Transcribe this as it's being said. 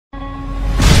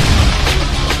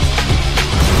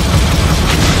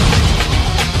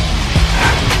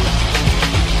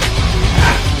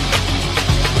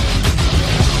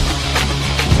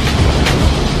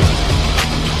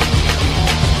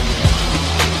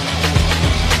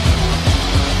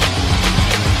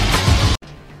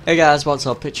Hey guys, what's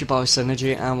up? It's your boy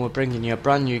SYN3RGY and we're bringing you a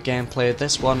brand new gameplay.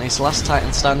 This one is Last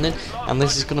Titan Standing, and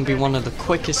this is going to be one of the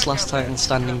quickest Last Titan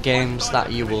Standing games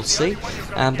that you will see.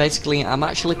 And basically I'm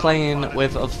actually playing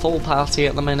with a full party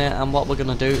at the minute, and what we're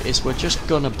going to do is we're just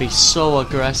going to be so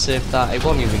aggressive that it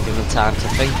won't even give them time to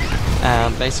think.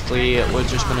 Basically we're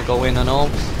just going to go in and all.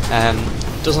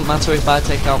 Doesn't matter if I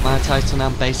take out my Titan,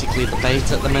 I'm basically the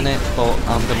bait at the minute, but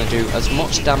I'm going to do as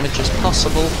much damage as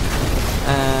possible.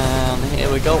 And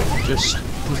here we go, just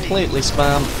completely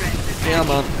spam. Come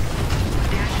on.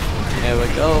 Here we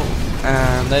go,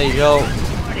 and there you go.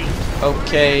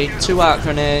 Okay, 2 arc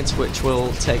grenades, which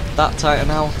will take that Titan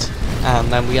out, and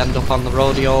then we end up on the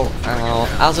rodeo.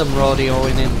 As I'm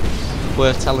rodeoing him,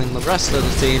 we're telling the rest of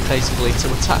the team basically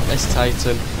to attack this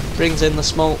Titan. Brings in the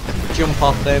smoke, jump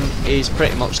off him, he's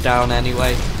pretty much down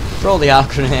anyway. Throw the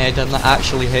arc grenade, and that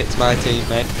actually hits my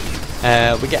teammate.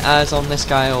 We get eyes on this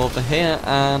guy over here,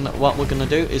 and what we're going to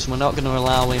do is we're not going to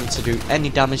allow him to do any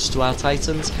damage to our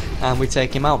Titans, and we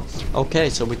take him out.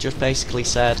 Okay, so we just basically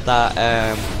said that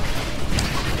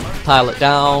pilot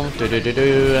down,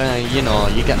 you know,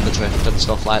 you get the drift and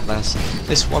stuff like this.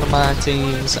 This is one of my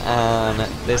teams, and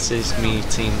this is me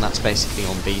team that's basically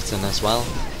unbeaten as well.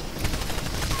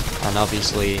 And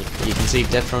obviously you can see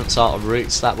different sort of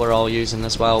routes that we're all using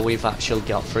as well. We've actually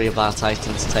got 3 of our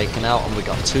Titans taken out, and we've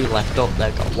got 2 left up.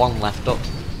 They've got 1 left up.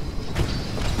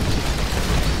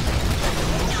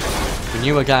 We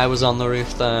knew a guy was on the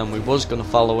roof there and we was going to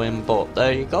follow him, but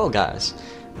there you go guys.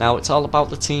 Now it's all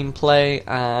about the team play,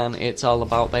 and it's all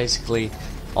about basically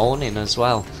owning as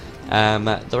well.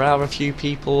 There are a few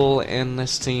people in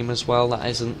this team as well that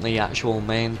isn't the actual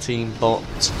main team, but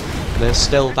they're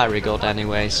still very good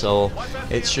anyway, so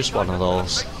it's just one of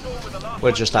those.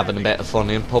 We're just having a bit of fun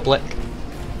in public.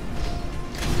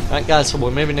 Right guys, so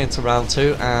we're moving into round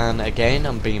 2, and again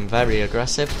I'm being very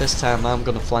aggressive. This time I'm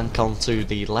going to flank onto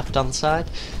the left hand side.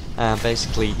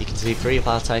 Basically you can see 3 of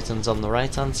our Titans on the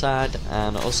right hand side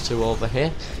and us 2 over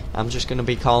here. I'm just going to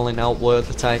be calling out where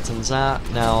the Titans are.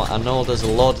 Now I know there's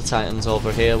a load of Titans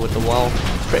over here with the wall.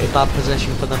 Pretty bad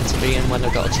position for them to be in when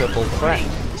they've got a triple threat.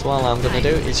 So all I'm going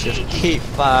to do is just keep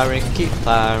firing, keep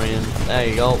firing. There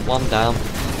you go, 1 down.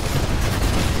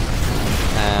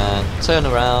 And turn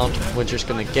around. We're just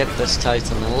going to give this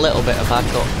Titan a little bit of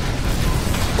backup.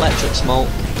 Electric smoke,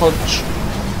 punch.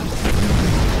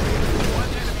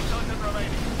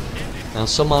 Now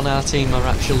some on our team are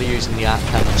actually using the arc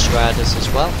cannon striders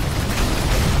as well,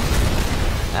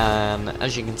 and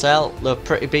as you can tell they're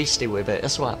pretty beastie with it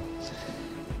as well.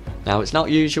 Now it's not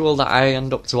usual that I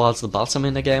end up towards the bottom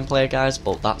in the gameplay guys,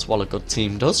 but that's what a good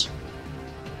team does.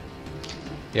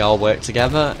 They all work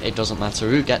together, it doesn't matter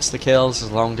who gets the kills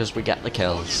as long as we get the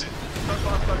kills.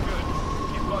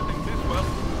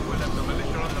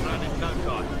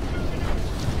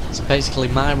 So basically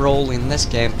my role in this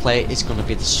gameplay is going to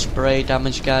be the spray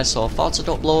damage guys, so I thought I'd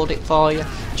upload it for you,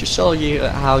 just show you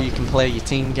how you can play your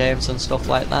team games and stuff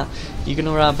like that. You're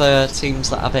going to have teams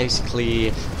that are basically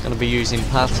going to be using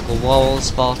particle walls,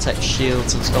 vortex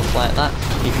shields and stuff like that.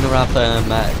 You're going to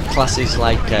have classes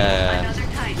like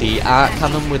the arc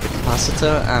cannon with the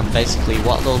capacitor, and basically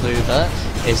what they'll do there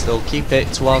is they'll keep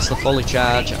it towards the fully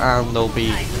charge, and they'll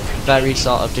be very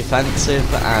sort of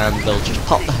defensive, and they'll just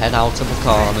pop the head out of the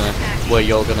corner where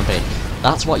you're going to be.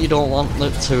 That's what you don't want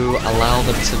to allow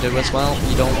them to do as well.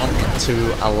 You don't want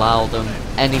to allow them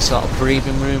any sort of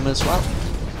breathing room as well.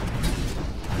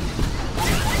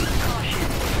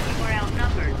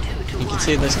 You can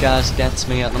see this guy's against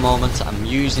me at the moment. I'm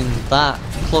using that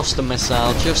cluster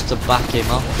missile just to back him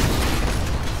up.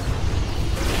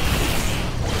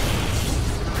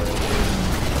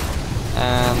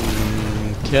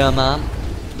 Come on,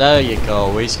 there you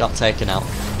go, he's got taken out.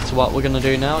 So what we're going to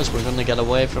do now is we're going to get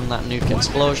away from that nuke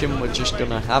explosion. We're just going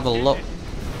to have a look,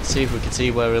 see if we can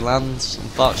see where he lands.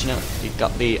 Unfortunately he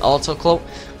got the auto cloak,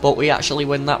 but we actually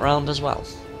win that round as well.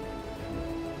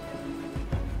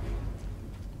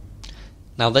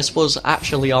 Now this was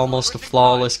actually almost a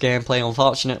flawless gameplay.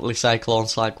 Unfortunately Cyclone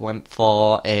Slag went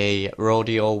for a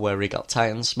rodeo where he got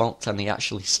Titan smoked and he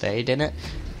actually stayed in it.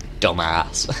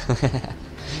 Dumbass.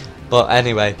 But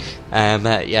anyway,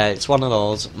 yeah, it's one of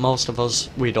those. Most of us,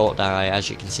 we don't die, as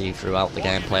you can see throughout the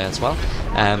gameplay as well.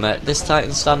 This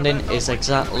Titan standing is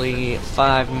exactly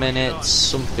 5 minutes,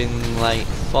 something like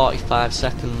 45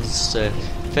 seconds to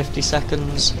 50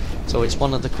 seconds. So it's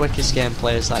one of the quickest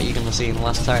gameplays that you're going to see in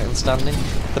Last Titan Standing.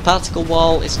 The particle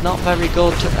wall is not very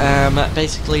good.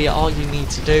 Basically all you need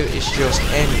to do is just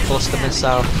aim your cluster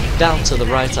missile down to the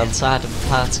right hand side of the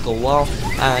particle wall,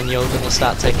 and you're going to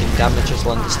start taking damage as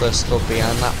long as they're stood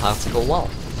behind that particle wall.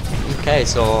 Okay,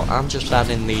 so I'm just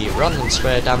adding the random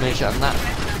spray damage, and that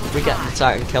we get the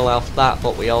Titan kill off that,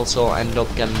 but we also end up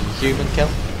getting the human kill.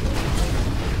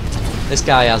 This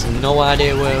guy has no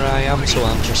idea where I am, so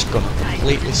I'm just gonna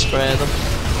completely spray them.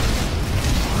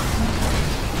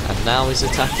 And now he's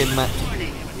attacking me.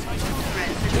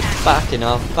 Just backing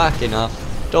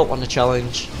off, don't want to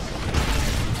challenge.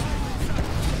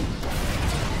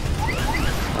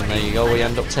 And there you go, we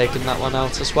end up taking that one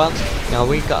out as well. Now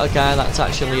we've got a guy that's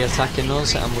actually attacking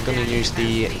us, and we're going to use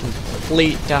the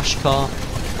complete dash core,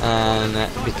 and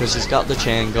because he's got the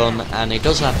chain gun and he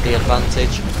does have the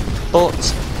advantage, but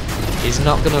he's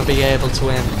not going to be able to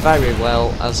aim very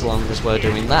well as long as we're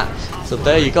doing that. So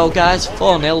there you go guys,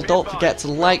 4-0, don't forget to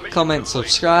like, comment,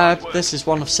 subscribe. This is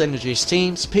one of SYN3RGY's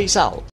teams, peace out.